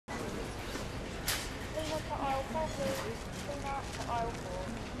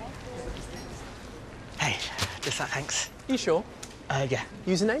Just that, thanks. You sure? Yeah.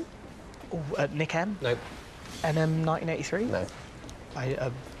 Username? Oh, Nick M? No. NM1983? No.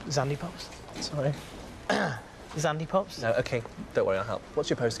 Zandy Pops? Sorry. Zandy Pops? No, OK. Don't worry, I'll help. What's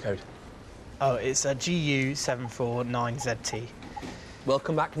your postcode? Oh, it's GU749ZT.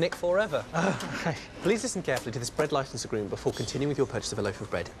 Welcome back, Nick Forever. Okay. Please listen carefully to this bread licence agreement before continuing with your purchase of a loaf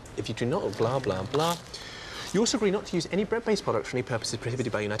of bread. If you do not, blah, blah, blah. You also agree not to use any bread-based products for any purposes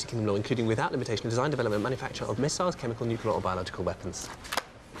prohibited by United Kingdom law, including without limitation, design, development, manufacture of missiles, chemical, nuclear or biological weapons.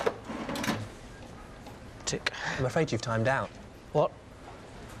 Tick. I'm afraid you've timed out. What?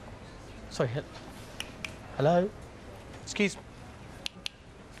 Sorry. Hello? Excuse...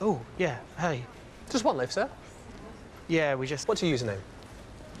 Oh, yeah, hey. Just one loaf, sir. Yeah, we just... What's your username?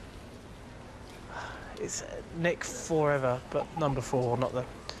 It's Nick Forever, but number 4, not the...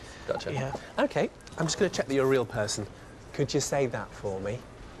 Gotcha. Yeah. OK, I'm just going to check that you're a real person. Could you say that for me?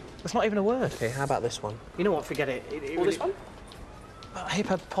 It's not even a word. OK, how about this one? You know what, forget it. Or this one?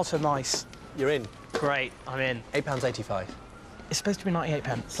 Hippopotamus. You're in. Great, I'm in. £8.85. It's supposed to be 98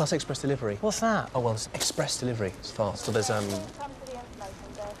 pence. Plus express delivery. What's that? Oh, well, it's express delivery. It's fast. So there's,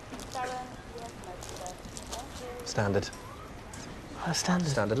 Standard. Standard.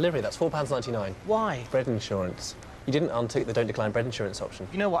 Standard delivery. That's £4.99. Why? Bread insurance. You didn't untick the don't decline bread insurance option.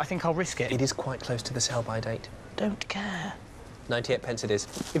 You know what, I think I'll risk it. It is quite close to the sell-by date. Don't care. 98 pence it is.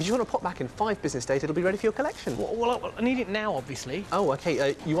 If you want to pop back in 5 business days, it'll be ready for your collection. Well, I need it now, obviously. Oh,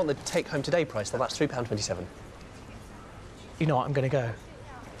 OK. You want the take-home today price? Well, that's £3.27. You know what, I'm going to go.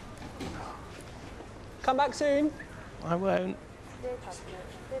 Come back soon. I won't. Dear customers,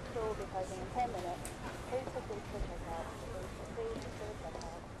 this call will be closing in 10 minutes. Please proceed to check out.